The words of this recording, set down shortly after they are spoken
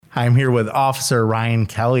I'm here with Officer Ryan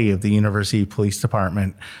Kelly of the University Police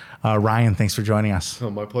Department. Ryan, thanks for joining us. Oh,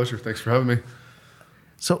 my pleasure. Thanks for having me.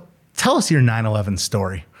 So tell us your 9/11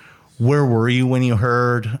 story. Where were you when you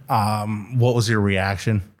heard? What was your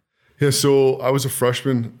reaction? Yeah, so I was a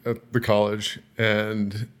freshman at the college,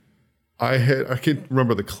 and I can't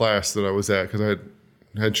remember the class that I was at because I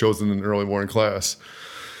had chosen an early morning class.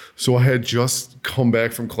 So I had just come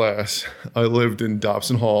back from class. I lived in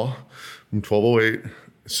Dobson Hall from 1208.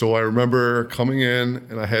 So I remember coming in,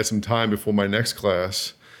 and I had some time before my next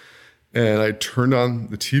class, and I turned on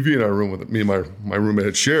the TV in our room with me and my roommate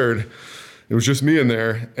had shared. It was just me in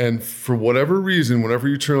there, and for whatever reason, whenever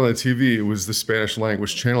you turn on the TV, it was the Spanish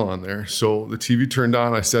language channel on there. So the TV turned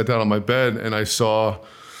on, I sat down on my bed, and I saw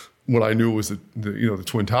what I knew was the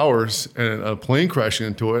Twin Towers and a plane crashing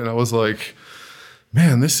into it, and I was like,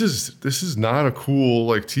 man, this is not a cool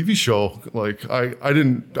TV show. I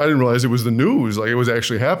didn't realize it was the news, it was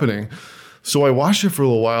actually happening. So I watched it for a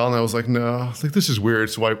little while, and I was like, no, this is weird.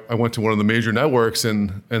 So I went to one of the major networks,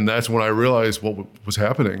 and that's when I realized what was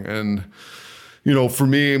happening. And for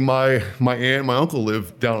me, my aunt and my uncle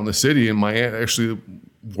lived down in the city, and my aunt actually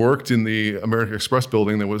worked in the American Express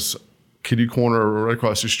building that was kitty corner right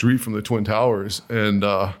across the street from the Twin Towers. And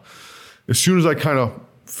as soon as I kind of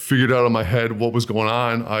figured out in my head what was going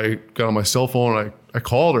on, I got on my cell phone, and I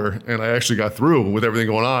called her, and I actually got through with everything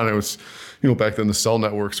going on. It was, back then the cell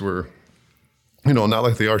networks were, not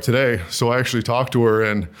like they are today. So I actually talked to her,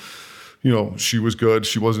 and she was good.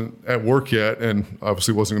 She wasn't at work yet, and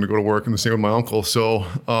obviously wasn't going to go to work, and the same with my uncle. So,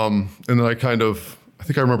 and then I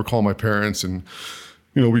think I remember calling my parents, and,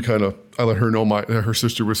 I let her know her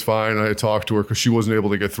sister was fine, and I had talked to her because she wasn't able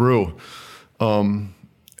to get through. And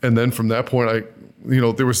then from that point,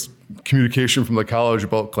 there was communication from the college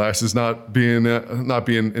about classes not being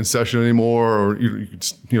in session anymore, or,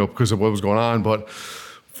 because of what was going on. But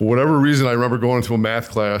for whatever reason, I remember going to a math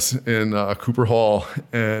class in Cooper Hall,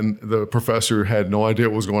 and the professor had no idea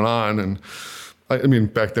what was going on. And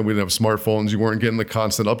back then we didn't have smartphones. You weren't getting the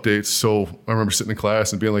constant updates. So I remember sitting in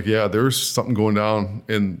class and being like, yeah, there's something going down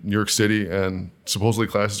in New York City, and supposedly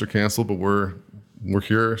classes are canceled, but we're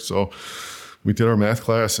here. So we did our math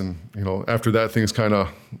class, and, after that, things kind of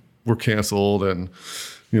were canceled, and,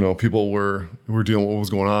 people were dealing with what was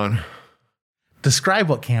going on. Describe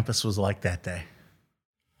what campus was like that day.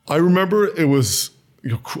 I remember it was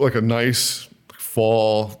like a nice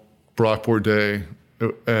fall Brockport day,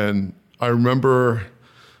 and I remember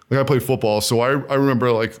I played football, so I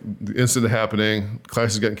remember the incident happening,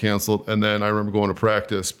 classes getting canceled, and then I remember going to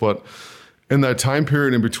practice. But in that time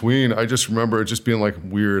period in between, I just remember it just being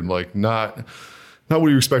weird, not what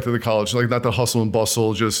you expect at the college, not the hustle and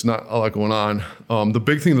bustle, just not a lot going on. The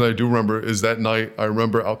big thing that I do remember is that night, I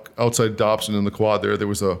remember outside Dobson in the quad there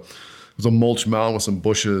was a mulch mound with some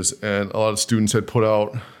bushes, and a lot of students had put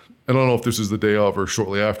out, I don't know if this is the day of or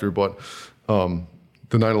shortly after, but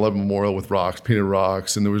the 9/11 memorial with rocks, painted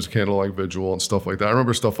rocks, and there was a candlelight vigil and stuff like that. I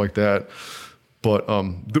remember stuff like that. But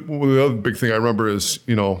the other big thing I remember is,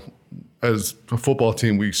 as a football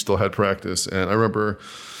team, we still had practice. And I remember,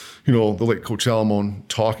 the late Coach Salamone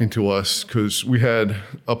talking to us, because we had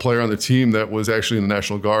a player on the team that was actually in the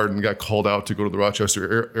National Guard and got called out to go to the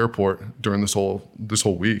Rochester airport during this whole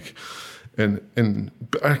week. And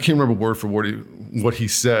I can't remember word for word what he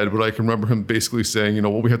said, but I can remember him basically saying,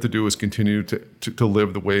 what we have to do is continue to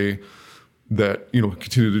live the way that,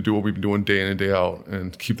 continue to do what we've been doing day in and day out,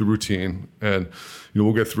 and keep the routine, and,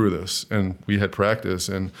 we'll get through this. And we had practice,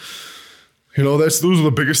 and, those are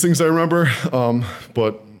the biggest things I remember.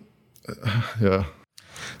 Yeah.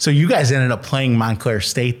 So you guys ended up playing Montclair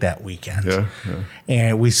State that weekend. Yeah.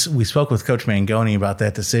 And we spoke with Coach Mangoni about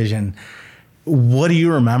that decision. What do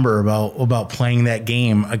you remember about playing that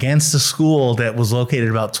game against a school that was located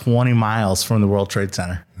about 20 miles from the World Trade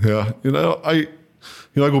Center? Yeah. I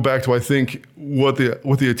go back to, I think what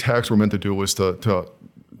the attacks were meant to do was to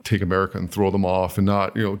take America and throw them off, and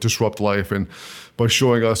not, disrupt life. And by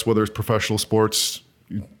showing us, whether it's professional sports,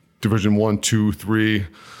 Division 1, 2, 3,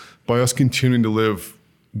 by us continuing to live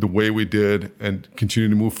the way we did and continue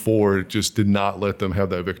to move forward, just did not let them have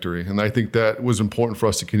that victory. And I think that was important for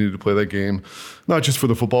us to continue to play that game, not just for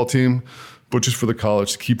the football team, but just for the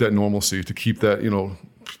college, to keep that normalcy, to keep that,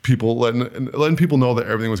 people letting people know that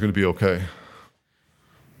everything was going to be okay.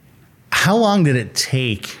 How long did it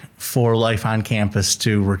take for life on campus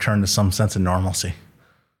to return to some sense of normalcy?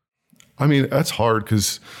 That's hard,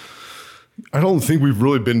 because I don't think we've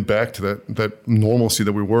really been back to that normalcy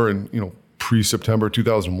that we were in, pre-September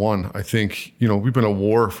 2001. I think, we've been at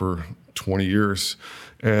war for 20 years,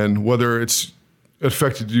 and whether it's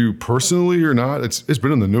affected you personally or not, it's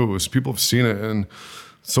been in the news. People have seen it, and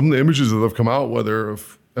some of the images that have come out, whether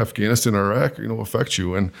of Afghanistan or Iraq, affect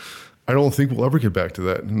you. And I don't think we'll ever get back to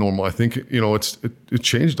that normal. I think, it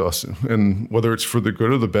changed us. And whether it's for the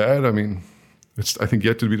good or the bad, I mean, it's, I think,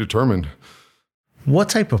 yet to be determined. What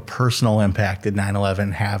type of personal impact did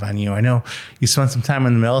 9/11 have on you? I know you spent some time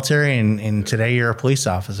in the military, and today you're a police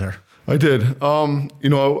officer. I did. I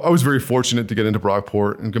was very fortunate to get into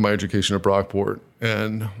Brockport and get my education at Brockport.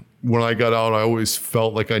 And when I got out, I always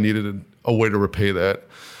felt like I needed a way to repay that.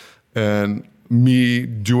 And me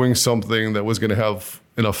doing something that was going to have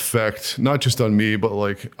an effect, not just on me, but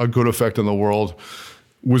like a good effect on the world,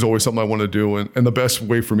 was always something I wanted to do. And the best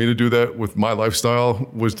way for me to do that with my lifestyle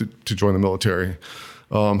was to join the military.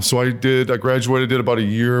 So I graduated, did about a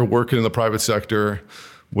year working in the private sector.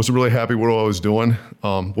 Wasn't really happy with what I was doing.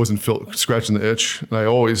 Wasn't scratching the itch. And I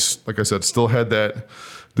always, like I said, still had that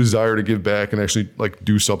desire to give back and actually like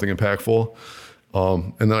do something impactful.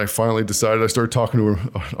 And then I finally decided, I started talking to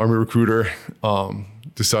an Army recruiter,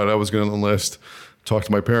 decided I was going to enlist, talked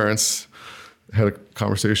to my parents, had a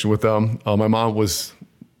conversation with them. My mom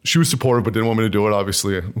she was supportive, but didn't want me to do it,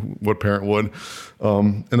 obviously, what parent would.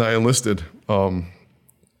 And I enlisted.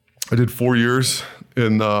 I did 4 years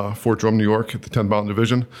in Fort Drum, New York at the 10th Mountain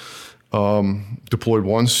Division. Deployed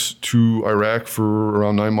once to Iraq for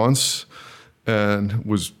around 9 months, and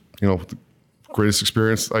was, the greatest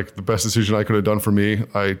experience, like the best decision I could have done for me.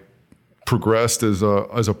 I progressed as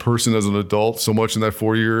a person, as an adult, so much in that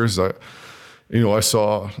 4 years. I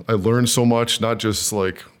learned so much, not just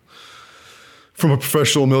like from a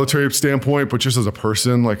professional military standpoint, but just as a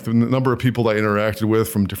person. Like the number of people that I interacted with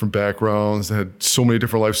from different backgrounds that had so many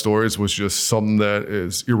different life stories was just something that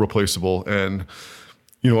is irreplaceable. And,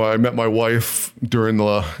 I met my wife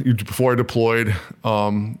before I deployed.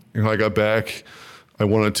 I got back. I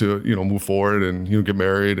wanted to, move forward and, get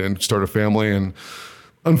married and start a family. And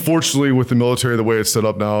unfortunately, with the military, the way it's set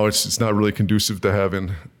up now, it's not really conducive to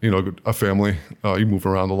having, a family. You move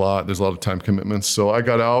around a lot. There's a lot of time commitments. So I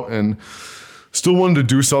got out and still wanted to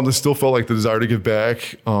do something. Still felt like the desire to give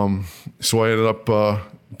back. So I ended up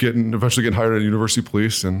eventually getting hired at University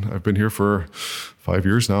Police, and I've been here for 5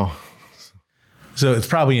 years now. So it's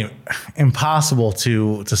probably impossible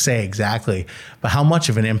to say exactly, but how much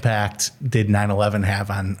of an impact did 9/11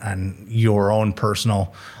 have on your own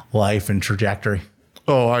personal life and trajectory?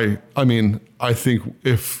 Oh, I mean, I think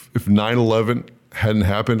if 9/11 hadn't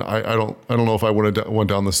happened, I don't know if I would have went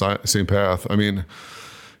down the same path. I mean,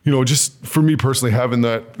 just for me personally, having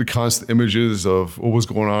the constant images of what was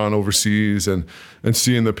going on overseas and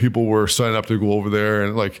seeing that people were signing up to go over there,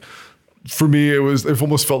 and like, for me, it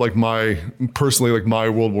almost felt like my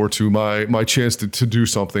World War II, my chance to do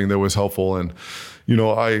something that was helpful. And,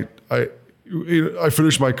 I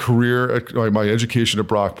finished my career my education at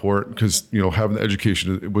Brockport because, having the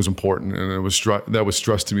education, it was important, and that was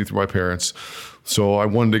stressed to me through my parents. So I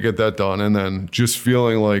wanted to get that done. And then just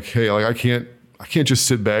feeling like, hey, like I can't just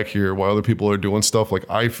sit back here while other people are doing stuff. Like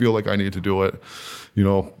I feel like I need to do it.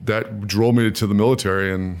 That drove me to the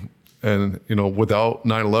military, and without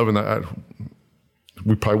 9/11,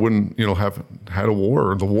 we probably wouldn't, have had a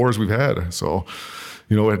war or the wars we've had. So,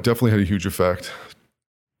 it definitely had a huge effect.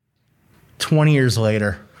 20 years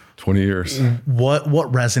later. 20 years.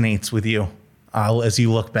 What resonates with you as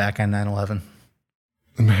you look back on 9/11?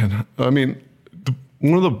 Man, I mean,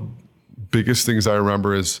 one of the biggest things I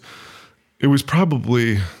remember is it was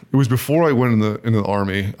before I went in the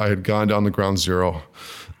Army. I had gone down to Ground Zero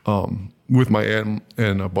with my aunt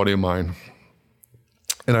and a buddy of mine.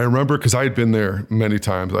 And I remember, because I had been there many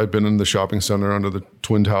times. I'd been in the shopping center under the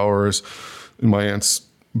Twin Towers in my aunt's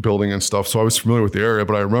building and stuff. So I was familiar with the area,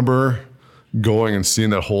 but I remember going and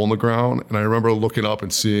seeing that hole in the ground. And I remember looking up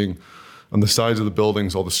and seeing on the sides of the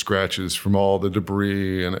buildings all the scratches from all the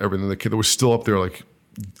debris and everything that was still up there, like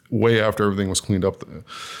way after everything was cleaned up.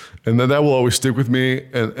 And then that will always stick with me.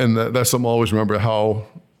 And that's something I'll always remember, how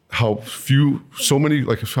a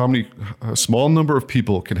small number of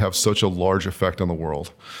people can have such a large effect on the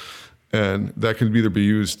world. And that can either be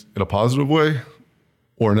used in a positive way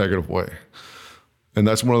or a negative way. And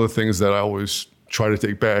that's one of the things that I always try to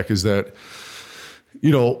take back, is that,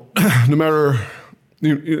 no matter,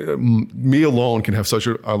 me alone can have such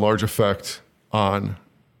a large effect on,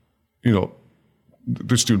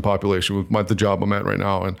 the student population with the job I'm at right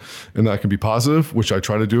now. And that can be positive, which I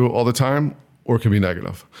try to do all the time, or it can be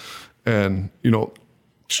negative. And,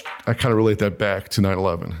 I kind of relate that back to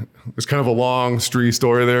 9/11. It's kind of a long, stringy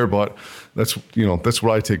story there, but that's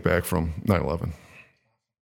what I take back from 9/11.